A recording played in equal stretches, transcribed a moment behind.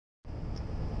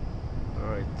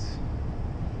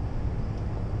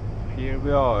here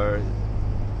we are,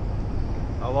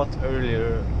 a lot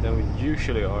earlier than we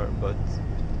usually are, but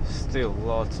still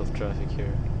lots of traffic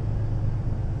here.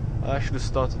 I actually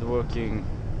started working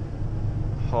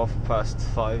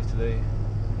 5:30 today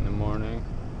in the morning,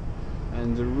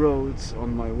 and the roads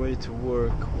on my way to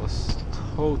work was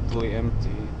totally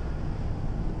empty.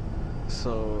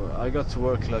 So I got to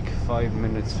work like 5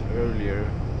 minutes earlier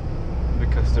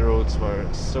because the roads were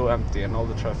so empty and all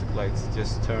the traffic lights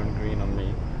just turned green on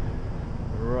me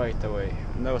right away,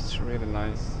 and that was really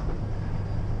nice.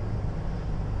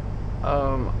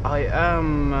 I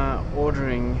am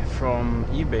ordering from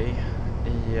eBay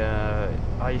a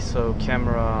ISO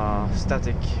camera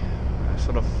static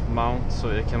sort of mount,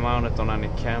 so you can mount it on any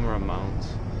camera mount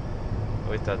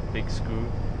with that big screw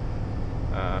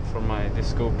for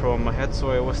this GoPro on my head.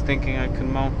 So I was thinking I could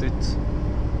mount it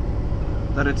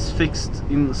that it's fixed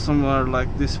in somewhere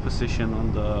like this position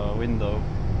on the window,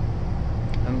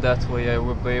 and that way I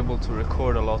will be able to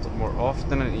record a lot more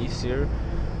often and easier.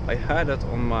 I had it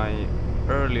on my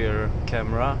earlier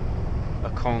camera, a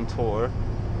Contour,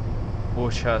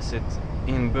 which has it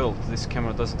inbuilt. This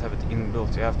camera doesn't have it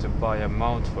inbuilt, you have to buy a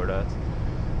mount for that.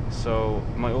 So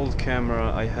my old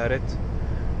camera, I had it,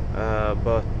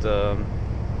 but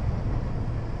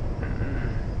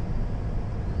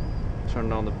turn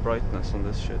down the brightness on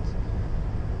this shit.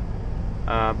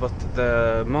 But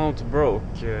the mount broke.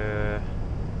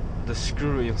 The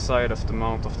screw inside of the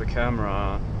mount of the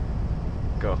camera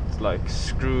got like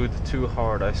screwed too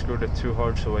hard. I screwed it too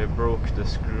hard, so I broke the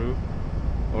screw,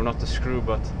 or not the screw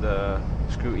but the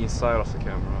screw inside of the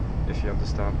camera, if you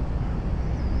understand.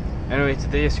 Anyway,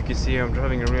 today as you can see I'm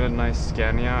driving a really nice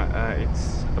Scania.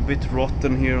 It's a bit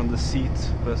rotten here on the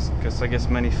seat because I guess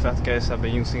many fat guys have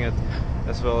been using it,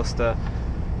 as well as the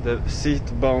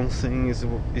seat bouncing is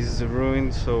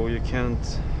ruined, so you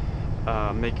can't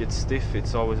make it stiff.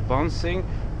 It's always bouncing,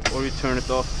 or you turn it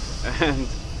off and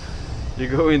you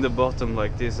go in the bottom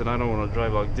like this, and I don't want to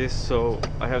drive like this, so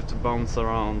I have to bounce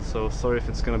around. So sorry if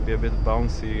it's gonna be a bit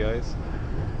bouncy, guys.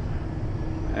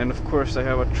 And of course I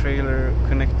have a trailer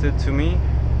connected to me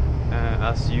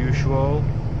as usual.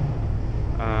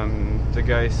 The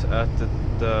guys at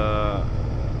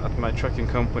at my trucking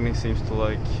company seems to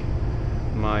like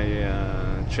my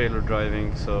trailer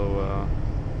driving, so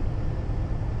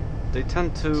they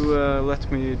tend to let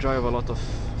me drive a lot of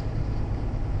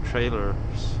trailers.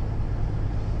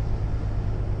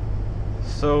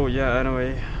 So yeah,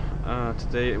 anyway,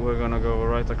 today we're gonna go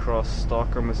right across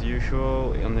Stockholm as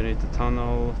usual, underneath the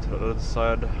tunnel to the other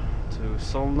side to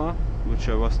Solna, which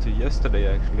I was to yesterday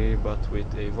actually, but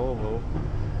with a Volvo.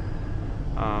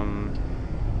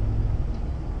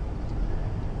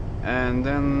 And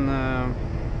then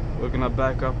we're gonna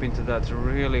back up into that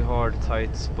really hard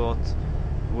tight spot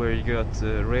where you got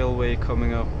the railway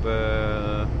coming up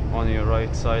on your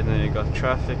right side, and you got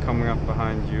traffic coming up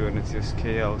behind you, and it's just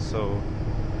chaos. So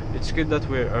it's good that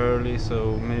we're early,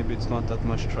 so maybe it's not that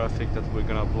much traffic that we're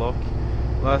gonna block.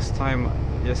 Last time,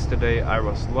 yesterday, I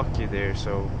was lucky there,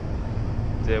 so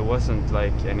there wasn't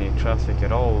like any traffic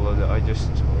at all. I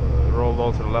just rolled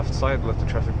out to the left side, let the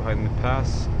traffic behind me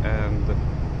pass, and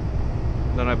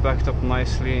then I backed up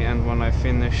nicely, and when I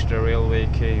finished the railway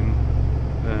came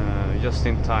just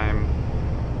in time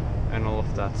and all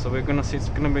of that. So we're gonna see, it's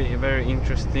gonna be very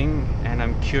interesting, and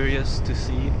I'm curious to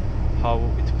see how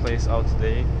it plays out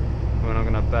today when I'm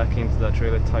gonna back into that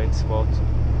really tight spot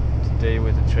today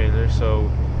with the trailer. So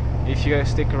if you guys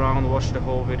stick around, watch the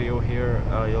whole video here,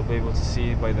 you'll be able to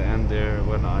see by the end there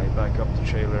when I back up the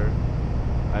trailer,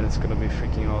 and it's gonna be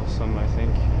freaking awesome, I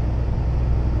think.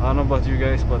 I don't know about you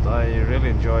guys, but I really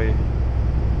enjoy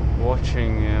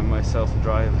watching myself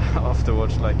drive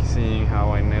afterwards, like seeing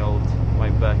how I nailed my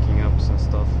backing ups and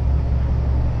stuff.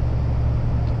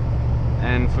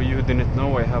 And for you who didn't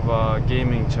know, I have a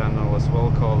gaming channel as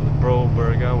well called Bro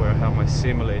Burga, where I have my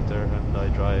simulator and I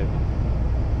drive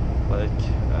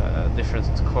like different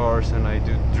cars, and I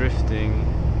do drifting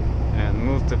and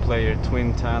multiplayer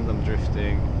twin tandem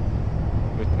drifting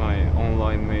with my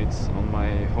online mates on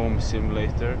my home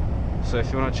simulator. So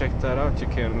if you want to check that out, you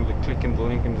can click in the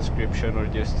link in the description, or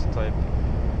just type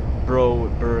Bro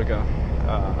Burga.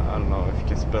 I don't know if you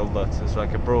can spell that. It's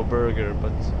like a bro burger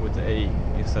but with A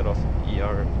instead of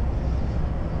ER.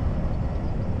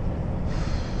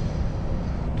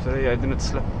 Today I didn't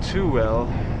sleep too well,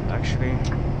 actually.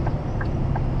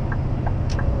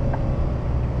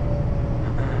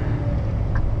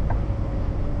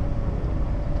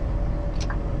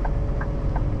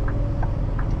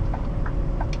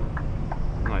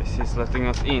 Nice, he's letting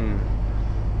us in.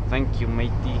 Thank you,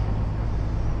 matey.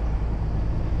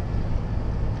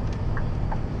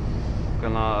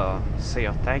 gonna say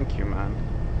a thank you, man.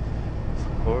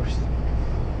 Of course.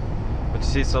 But you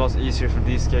see, it's a lot easier for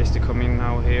these guys to come in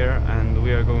now here, and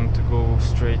we are going to go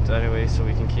straight anyway, so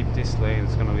we can keep this lane.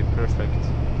 It's gonna be perfect.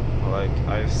 Like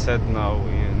I've said now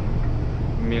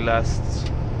in my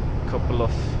last couple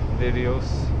of videos.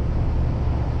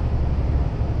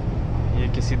 You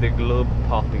can see the globe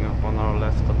popping up on our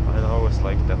left. I always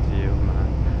like that view, man.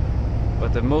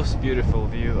 But the most beautiful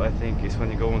view, I think, is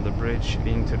when you go on the bridge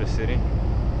into the city.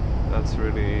 That's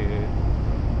really,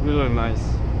 really nice.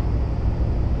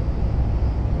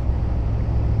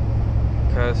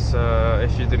 Because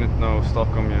if you didn't know,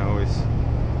 Stockholm, you know, is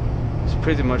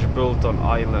pretty much built on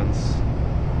islands.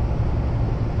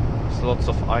 There's lots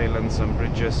of islands and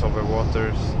bridges over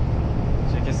waters.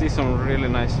 So you can see some really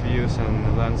nice views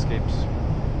and landscapes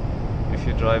if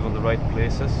you drive on the right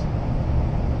places.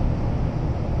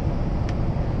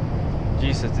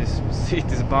 Jesus, this seat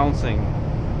is bouncing.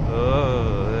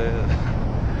 Oh,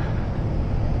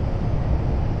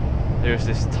 there's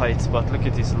this tight spot. Look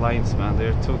at these lines, man.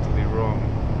 They're totally wrong.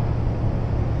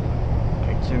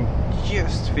 I can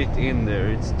just fit in there.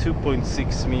 It's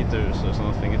 2.6 meters or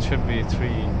something. It should be 3.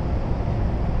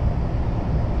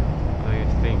 I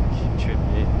think it should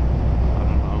be. I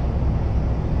don't know.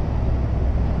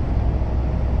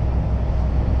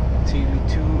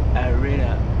 TV2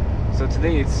 Arena. So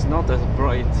today it's not as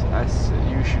bright as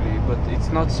usually, but it's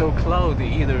not so cloudy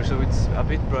either, so it's a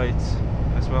bit bright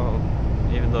as well,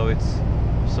 even though it's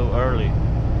so early.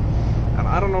 And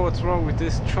I don't know what's wrong with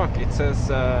this truck. It says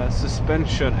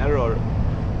suspension error.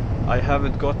 I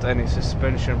haven't got any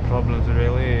suspension problems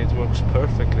really. It works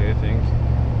perfectly, I think.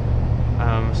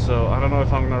 So I don't know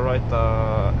if I'm gonna write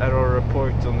the error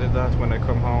report on that when I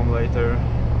come home later.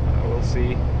 We'll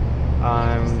see.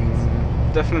 I'm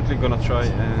definitely gonna try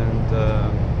and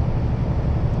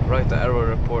write the error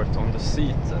report on the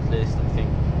seat, at least, I think,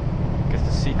 because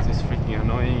the seat is freaking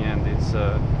annoying, and it's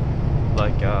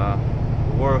like a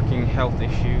working health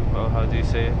issue, or how do you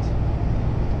say it?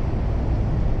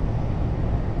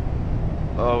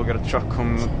 Oh, we got a truck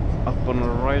coming up on the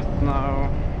right now.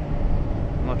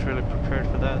 Not really prepared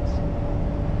for that.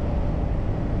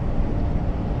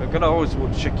 You gotta always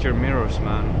check your mirrors,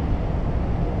 man.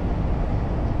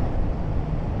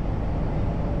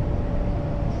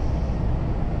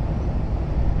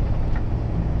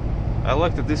 I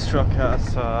like that this truck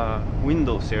has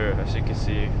windows here, as you can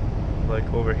see,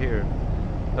 like over here.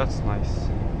 That's nice.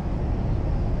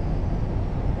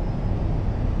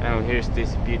 And here's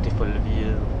this beautiful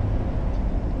view,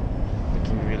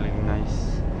 looking really nice.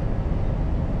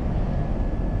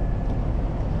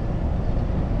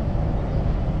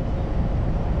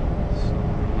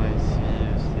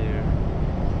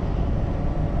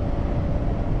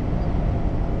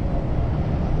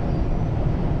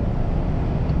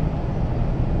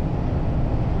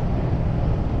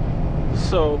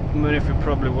 So many of you are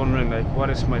probably wondering, like, what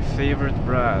is my favorite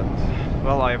brand?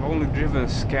 Well, I've only driven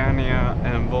Scania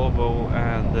and Volvo,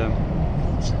 and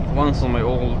once on my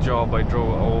old job I drove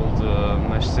an old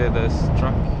Mercedes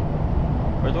truck.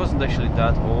 It wasn't actually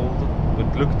that old, but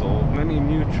it looked old. Many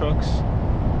new trucks,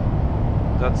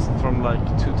 that's from like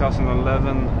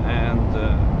 2011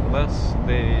 and less,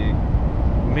 they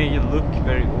may look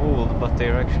very old, but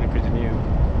they're actually pretty new.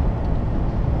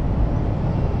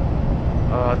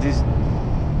 This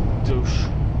douche.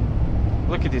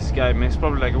 Look at this guy, man. He's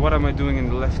probably like, what am I doing in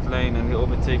the left lane? And he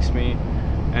overtakes me,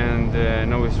 and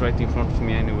now he's right in front of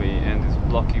me anyway, and it's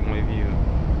blocking my view.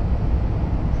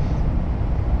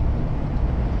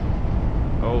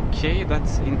 Okay,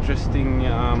 that's interesting.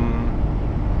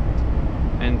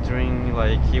 Entering,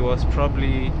 like, he was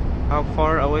probably how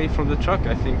far away from the truck?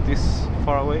 I think this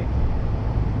far away.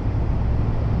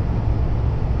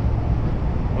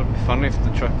 Would be funny if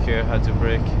the truck had to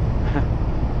brake.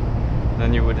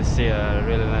 Then you would see a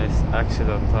really nice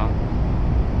accident, huh?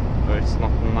 Or it's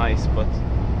not nice, but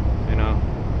you know,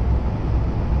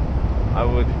 I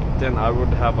would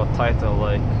have a title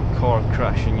like "Car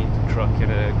Crashing into Truck," and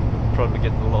it would probably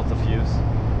get a lot of views,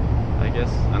 I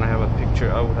guess. And I have a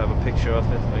picture. I would have a picture of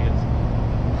it, I guess.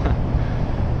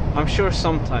 I'm sure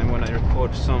sometime when I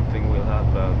record something will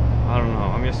happen. I don't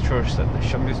know. I'm just sure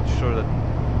that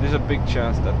there's a big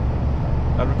chance that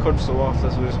I record so often,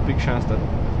 so there's a big chance that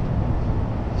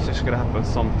it's just gonna happen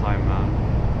sometime, man.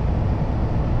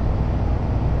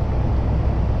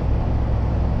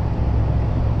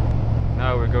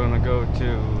 Now we're gonna go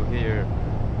to here,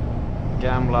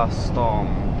 Gamla Stan,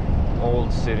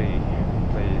 Old City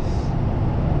place.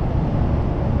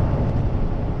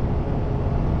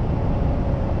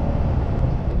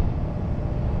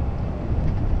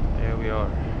 Here we are.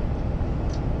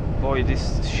 Boy,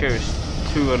 this chair is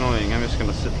too annoying, I'm just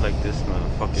gonna sit like this,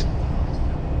 man. Fuck it.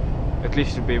 At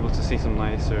least you'll be able to see some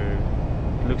nicer.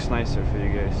 It looks nicer for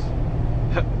you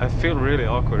guys. I feel really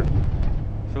awkward.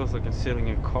 Feels like I'm sitting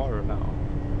in a car now.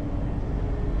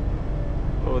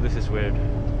 Oh, this is weird.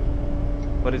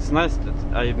 But it's nice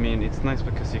that, I mean, it's nice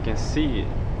because you can see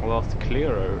a lot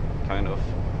clearer, kind of.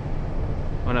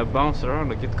 When I bounce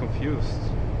around, I get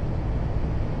confused.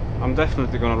 I'm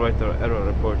definitely gonna write the error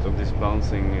report of this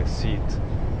bouncing seat.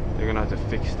 You're gonna have to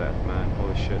fix that, man.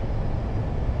 Holy shit.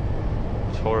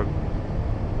 It's horrible.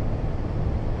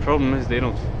 Problem is they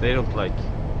don't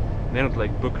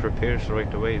like book repairs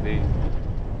right away.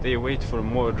 They wait for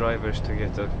more drivers to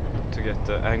get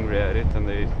angry at it, and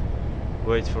they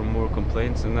wait for more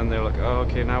complaints, and then they're like, oh,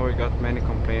 okay, now we got many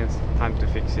complaints, time to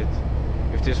fix it.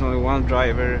 If there's only one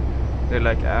driver, they're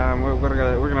like,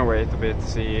 we're gonna wait a bit to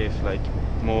see if like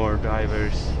more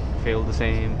drivers feel the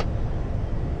same.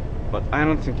 But I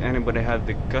don't think anybody had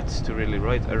the guts to really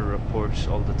write error reports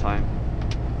all the time.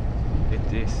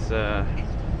 It is a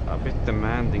bit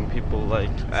demanding. People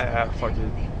like, fuck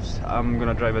it, I'm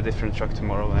gonna drive a different truck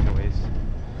tomorrow anyways.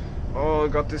 Oh, I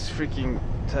got this freaking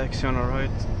taxi on the right.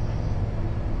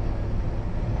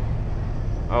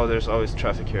 Oh, there's always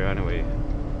traffic here anyway.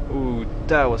 Ooh,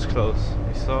 that was close.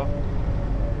 You saw?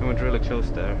 It went really close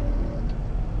there.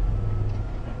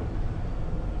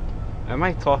 Am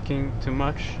I talking too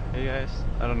much, hey guys?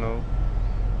 I don't know.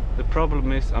 The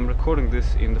problem is I'm recording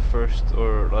this in the first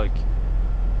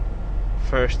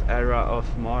era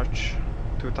of March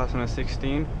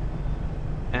 2016,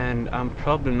 and I'm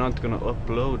probably not gonna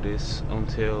upload this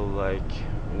until like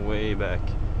way back,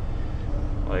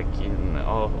 like in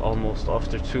almost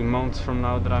after 2 months from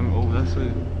now that I'm. Oh, that's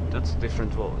a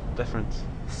different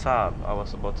Saab. I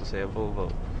was about to say a Volvo.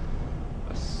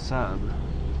 A Saab.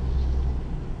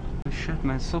 Shit,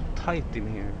 man, it's so tight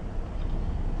in here.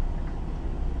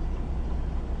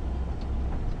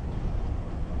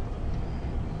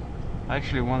 I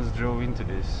actually once drove into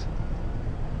this,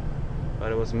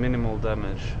 but it was minimal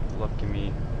damage. Lucky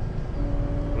me.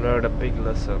 Learned a big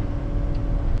lesson.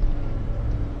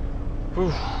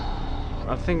 Whew.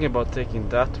 I'm thinking about taking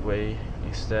that way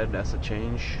instead as a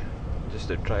change, just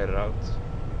to try it out.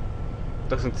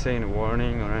 Doesn't say any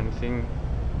warning or anything,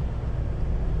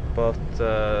 but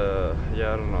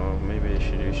yeah, I don't know. Maybe you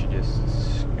should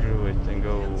just screw it and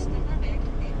go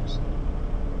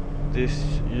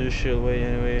this usual way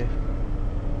anyway.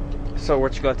 So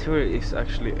what you got here is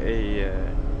actually a,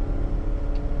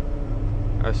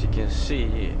 as you can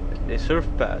see, a surf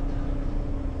pad.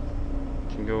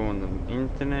 You can go on the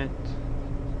internet.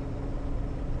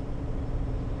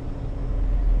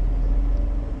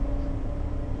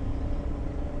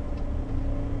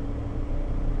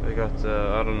 We got,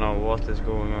 I don't know what is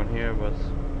going on here, but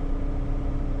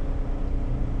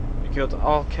you got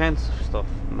all kinds of stuff,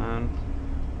 man.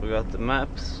 We got the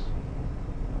maps.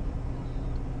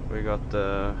 We got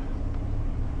the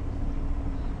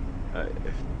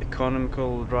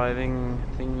economical driving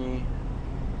thingy.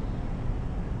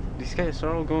 These guys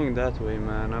are all going that way,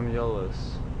 man. I'm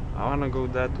jealous. I wanna go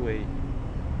that way.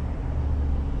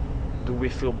 Do we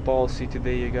feel ballsy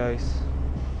today, you guys?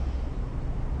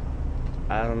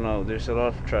 I don't know. There's a lot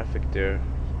of traffic there,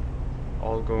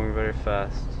 all going very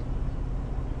fast.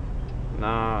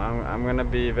 Now I'm gonna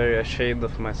be very ashamed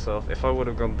of myself. If I would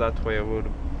have gone that way, I would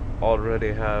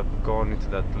already have gone into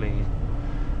that lane.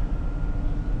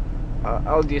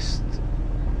 I'll just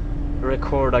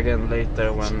record again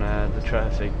later when the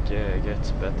traffic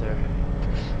gets better.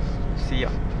 See ya.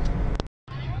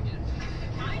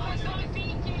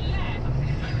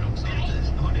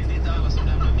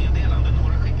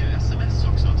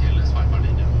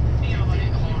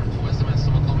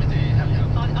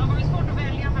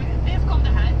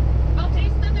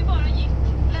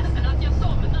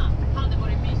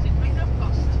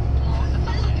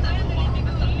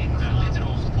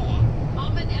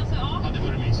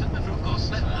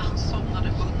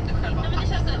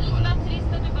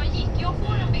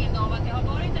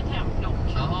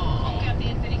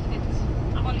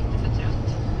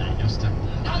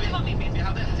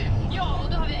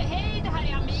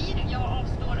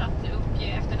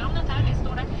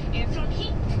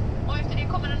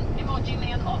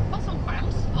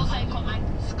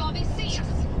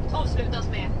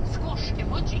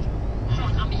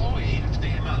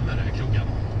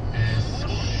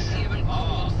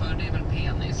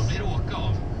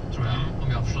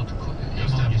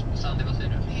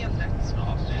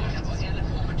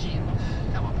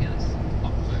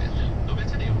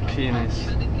 Penis.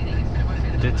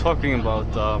 They're talking about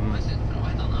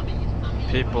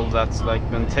people that's like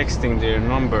been texting their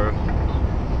number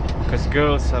because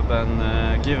girls have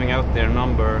been giving out their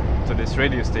number to this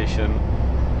radio station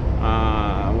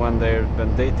when they've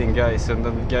been dating guys, and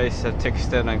then the guys have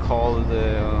texted and called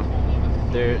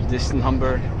this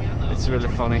number. It's really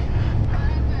funny.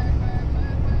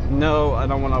 No, I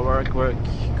don't want to work,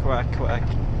 quack, quack.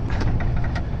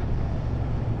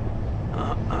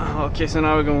 Okay, so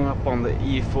now we're going up on the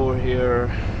E4 here,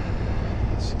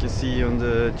 as you can see on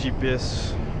the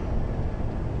GPS,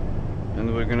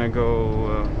 and we're gonna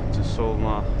go to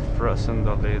Solna,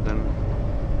 Frösendaled then.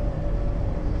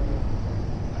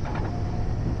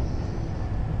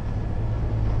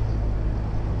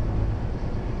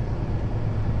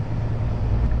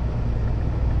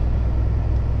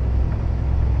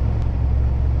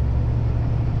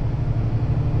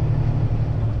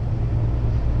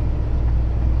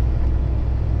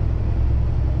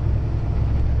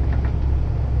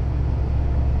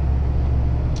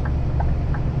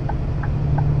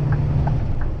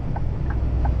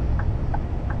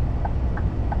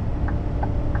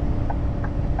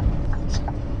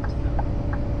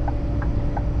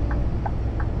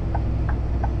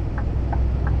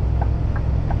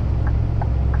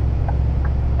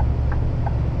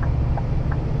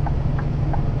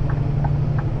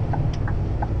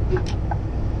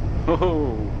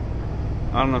 Oh,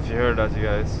 I don't know if you heard that, you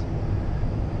guys.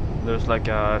 There's like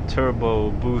a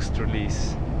turbo boost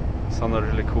release. Sounded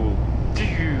really cool.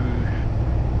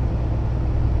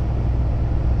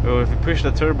 Oh, if you push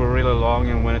the turbo really long,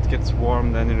 and when it gets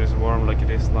warm, then it is warm like it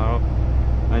is now,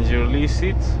 and you release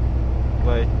it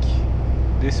like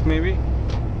this maybe.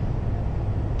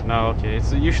 No, okay,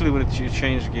 it's usually when you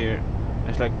change gear,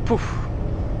 it's like poof,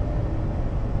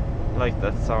 like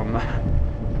that sound.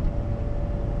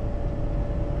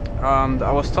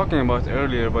 I was talking about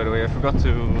earlier, by the way, I forgot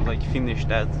to like finish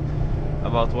that,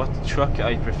 about what truck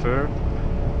I prefer.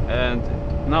 And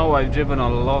now I've driven a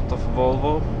lot of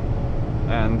Volvo,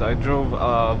 and I drove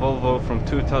a Volvo from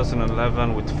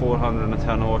 2011 with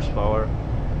 410 horsepower.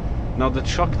 Now the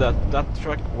truck, that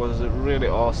truck was really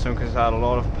awesome because it had a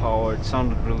lot of power, it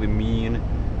sounded really mean,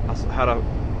 it had a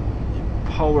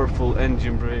powerful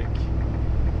engine brake.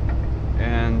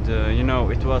 And you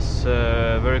know, it was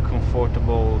very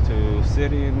comfortable to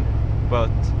sit in,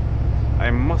 but I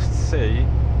must say,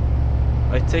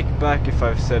 I take back if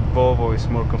I've said Volvo is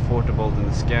more comfortable than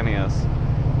the Scanias.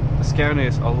 The Scania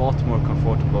is a lot more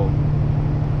comfortable.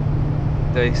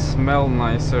 They smell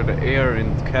nicer, the air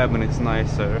in the cabin is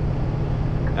nicer,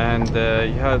 and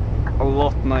you have a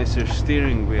lot nicer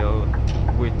steering wheel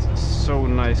with so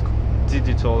nice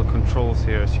digital controls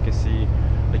here. As you can see,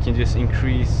 I can just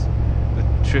increase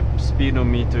the trip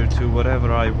speedometer to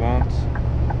whatever I want,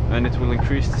 and it will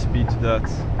increase the speed to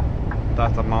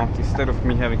that amount, instead of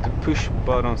me having to push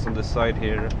buttons on the side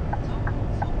here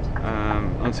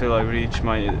until I reach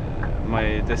my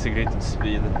designated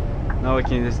speed. Now I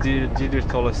can just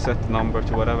digitally set the number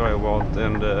to whatever I want,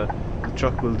 and the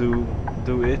truck will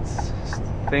do its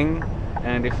thing.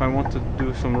 And if I want to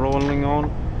do some rolling on,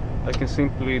 I can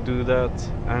simply do that,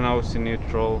 and now it's in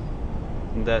neutral,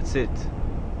 and that's it.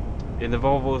 In the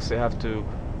Volvos, you have to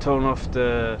turn off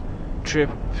the trip,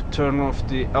 turn off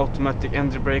the automatic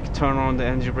engine brake, turn on the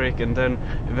engine brake, and then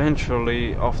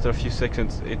eventually, after a few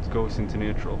seconds, it goes into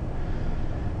neutral.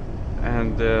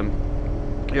 And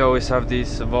you always have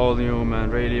these volume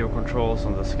and radio controls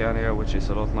on the Scania, which is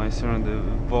a lot nicer, and the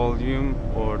volume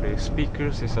or the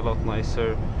speakers is a lot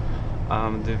nicer.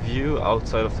 The view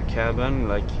outside of the cabin,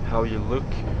 like how you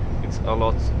look, it's a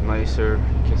lot nicer,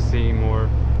 you can see more.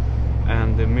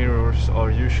 And the mirrors are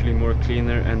usually more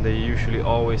cleaner, and they usually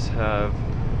always have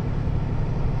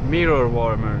mirror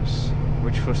warmers,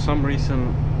 which for some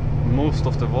reason most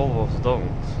of the Volvos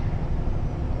don't.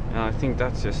 And I think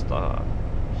that's just a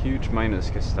huge minus,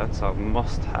 because that's a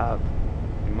must have,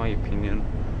 in my opinion.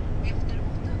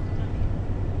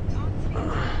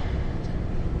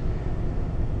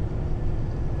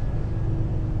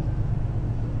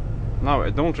 Now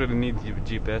I don't really need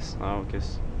GPS now,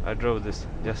 because I drove this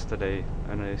yesterday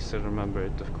and I still remember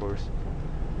it, of course.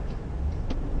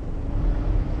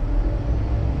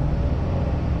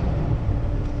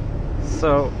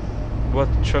 So, what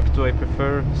truck do I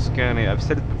prefer? Scania. I've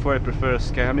said it before, I prefer a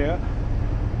Scania,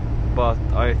 but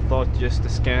I thought just the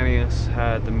Scanias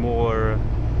had more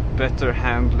better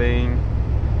handling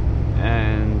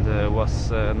and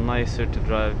was nicer to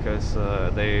drive, because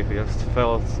they just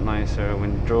felt nicer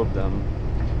when you drove them.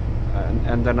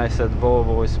 And then I said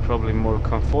Volvo is probably more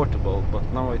comfortable, but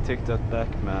now I take that back,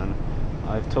 man.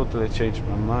 I've totally changed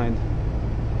my mind.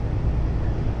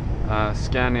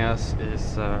 Scanias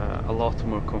is a lot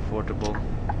more comfortable.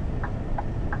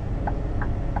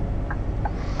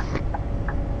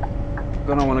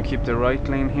 gonna want to keep the right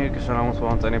lane here because I don't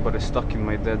want anybody stuck in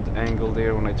my dead angle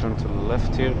there when I turn to the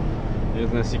left here.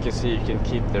 And as you can see, you can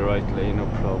keep the right lane, no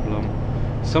problem.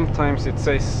 Sometimes it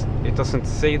doesn't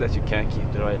say that you can't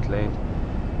keep the right lane,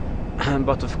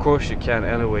 but of course you can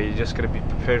anyway. You just gotta be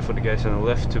prepared for the guys on the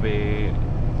left to be.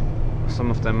 Some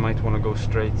of them might want to go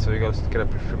straight, so you guys gotta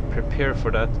prepare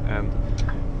for that and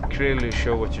clearly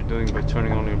show what you're doing by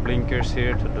turning on your blinkers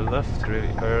here to the left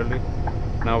really early.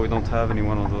 Now we don't have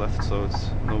anyone on the left, so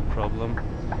it's no problem.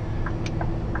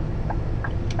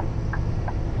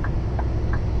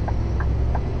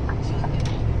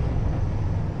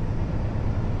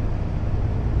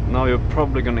 Now you're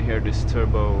probably gonna hear this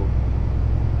turbo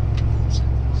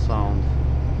sound.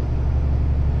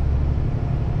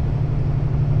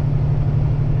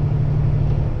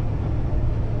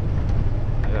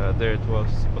 Yeah, there it was,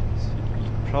 but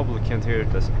you probably can't hear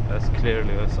it as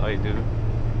clearly as I do.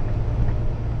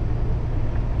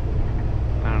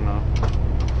 I don't know.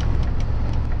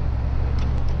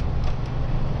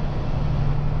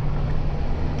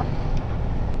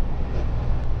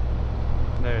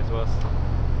 There it was.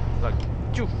 Like,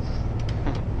 choo.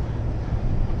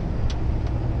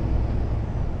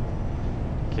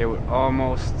 Okay, we're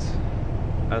almost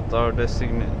at our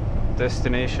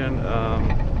destination.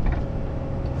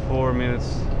 4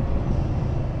 minutes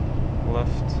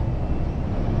left.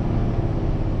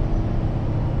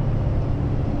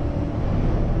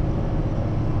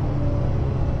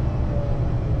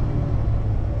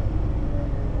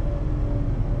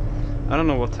 I don't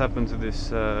know what happened to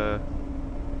this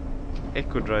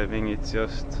eco driving. It's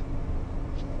just,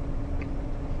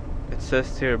 it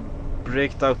says here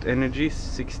braked out energy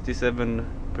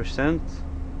 67%.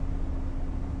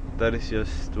 That is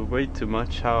just way too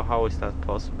much. How is that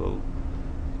possible?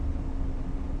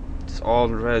 It's all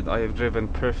red. I have driven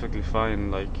perfectly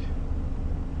fine. Like,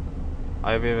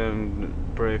 I've even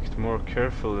braked more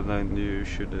carefully than you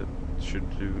should do.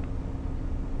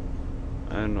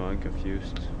 I don't know, I'm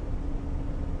confused.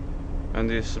 And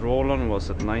this roll-on was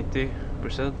at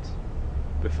 90%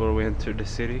 before we entered the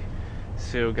city.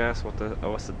 Zero gas I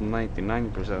was at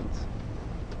 99%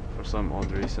 for some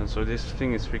odd reason. So this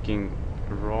thing is freaking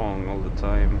wrong all the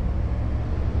time.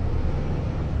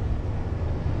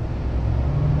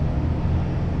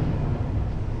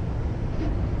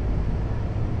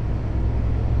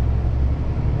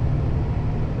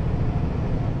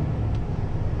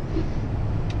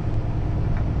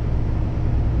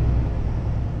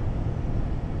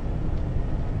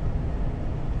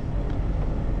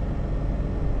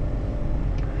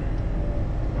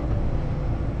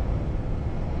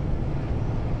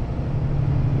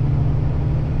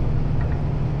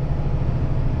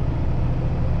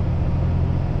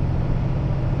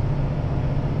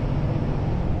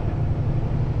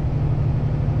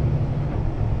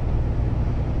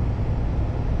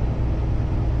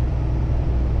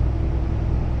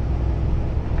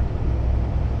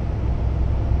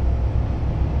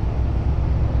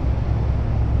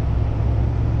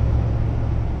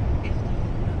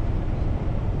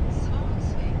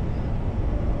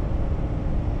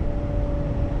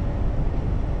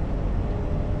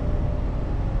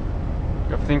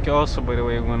 I think also, by the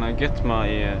way, when I get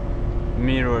my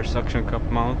mirror suction cup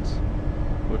mount,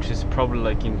 which is probably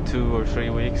like in 2 or 3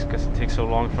 weeks because it takes so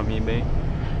long from eBay,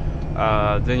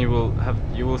 then you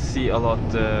will see a lot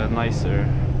nicer.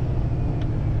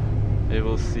 You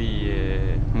will see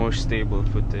more stable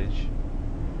footage.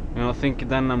 You know, I think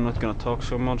then I'm not gonna talk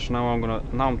so much. Now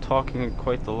I'm talking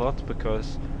quite a lot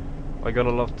because I got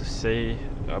a lot to say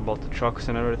about the trucks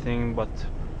and everything, but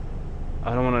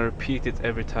I don't want to repeat it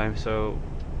every time. So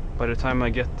by the time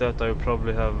I get that, I will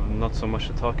probably have not so much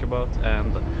to talk about,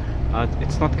 and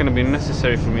it's not going to be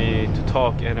necessary for me to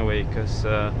talk anyway, because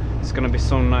it's going to be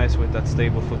so nice with that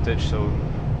stable footage. So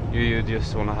you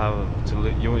just want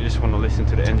to you just want to listen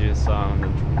to the engine sound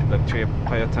and like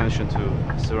pay attention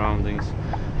to surroundings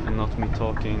and not me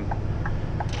talking.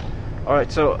 All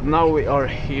right, so now we are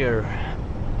here.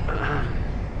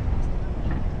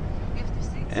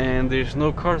 And there's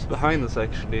no cars behind us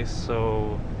actually,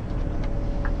 so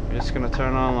we're just gonna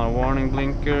turn on our warning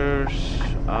blinkers.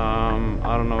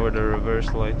 I don't know where the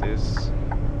reverse light is.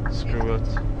 Screw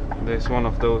it. There's one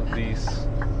of these.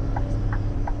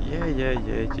 Yeah.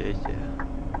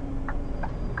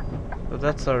 So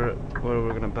that's where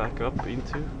we're gonna back up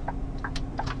into.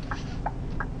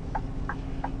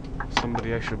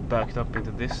 Somebody actually backed up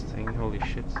into this thing. Holy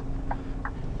shit.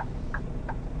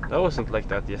 That wasn't like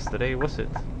that yesterday, was it?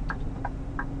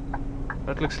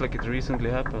 That looks like it recently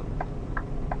happened.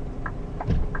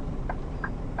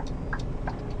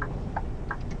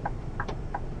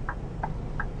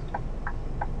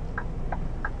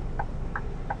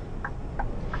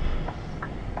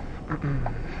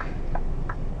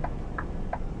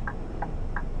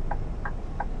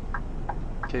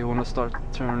 you want to start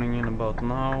turning in about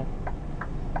now.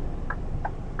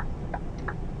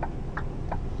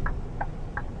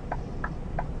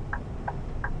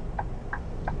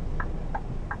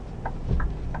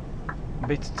 A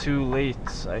bit too late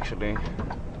actually.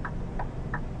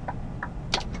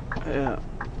 Yeah,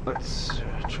 let's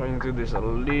try and do this a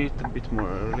little bit more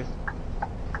early.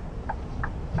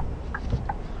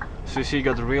 So you see, you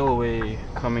got the railway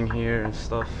coming here and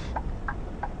stuff,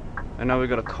 and now we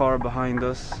got a car behind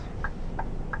us.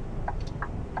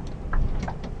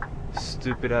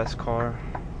 Stupid ass car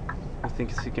who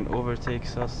thinks he can overtake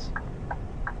us.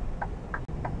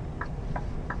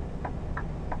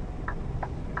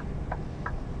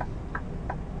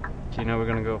 Okay, now we're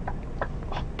gonna go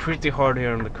pretty hard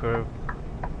here on the curve,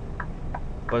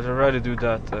 but I'd rather do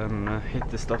that than hit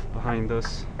the stuff behind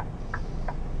us.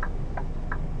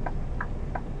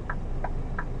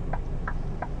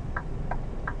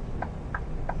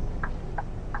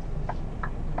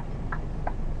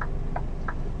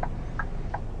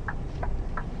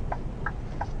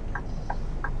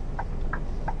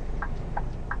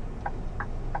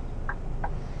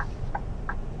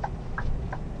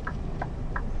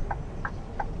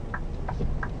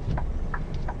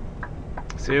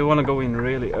 So you want to go in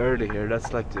really early here.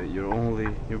 That's like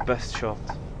your best shot.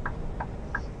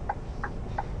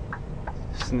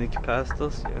 Sneak past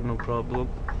us, yeah, no problem.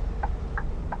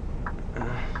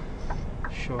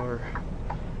 Sure.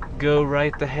 Go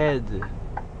right ahead,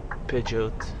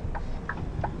 Pidgeot.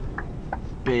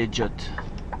 Pidgeot.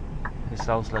 It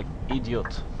sounds like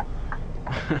idiot.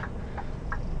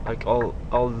 Like all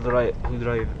who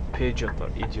drive Pidgeot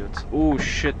are idiots. Oh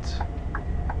shit.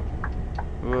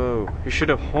 Whoa, you should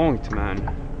have honked, man.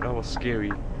 That was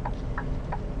scary.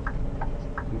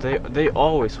 They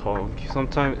always honk.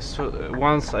 Sometimes,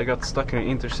 once I got stuck in an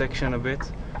intersection a bit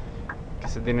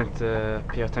because I didn't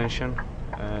pay attention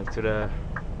to the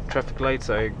traffic lights.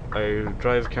 I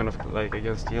drive kind of like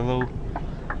against yellow,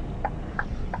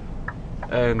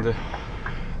 and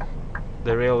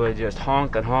the railway just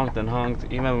honked and honked and honked.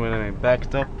 Even when I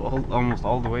backed up almost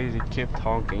all the way, it kept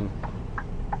honking.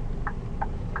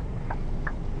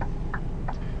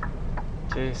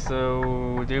 Okay,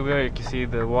 so there we are. You can see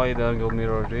the wide angle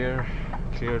mirror there.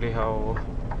 Clearly how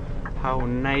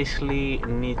nicely,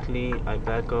 neatly I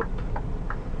back up.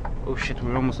 Oh shit,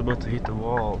 we're almost about to hit the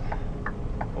wall.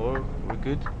 Or we're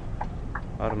good?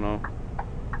 I don't know.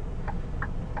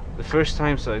 The first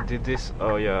times I did this,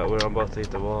 oh yeah, we're about to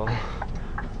hit the wall.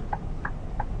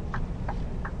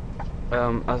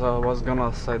 As I was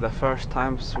gonna say, the first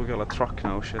times we got a truck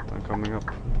now, shit, I'm coming up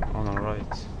on our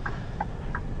right.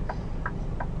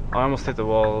 I almost hit the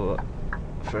wall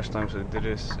first times I did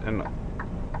this, and the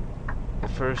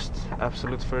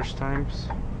absolute first times.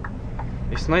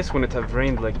 It's nice when it have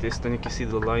rained like this, then you can see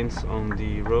the lines on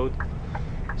the road.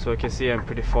 So I can see I'm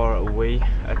pretty far away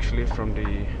actually from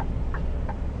the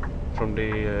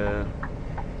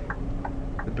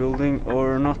building,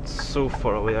 or not so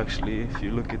far away actually. If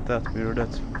you look at that mirror,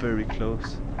 that's very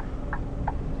close.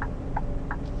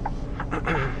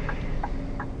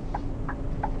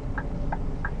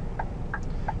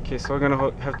 Okay, so I'm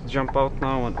gonna have to jump out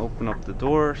now and open up the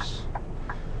doors.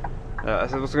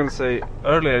 As I was gonna say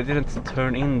earlier, I didn't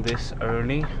turn in this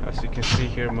early. As you can see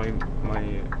here, my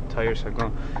tires are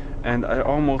gone, and I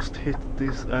almost hit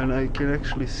this, and I can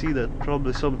actually see that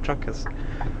probably some truck has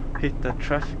hit that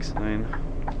traffic sign.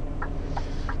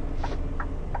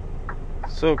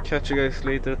 So catch you guys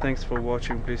later. Thanks for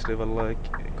watching. Please leave a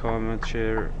like, comment,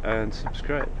 share and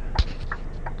subscribe.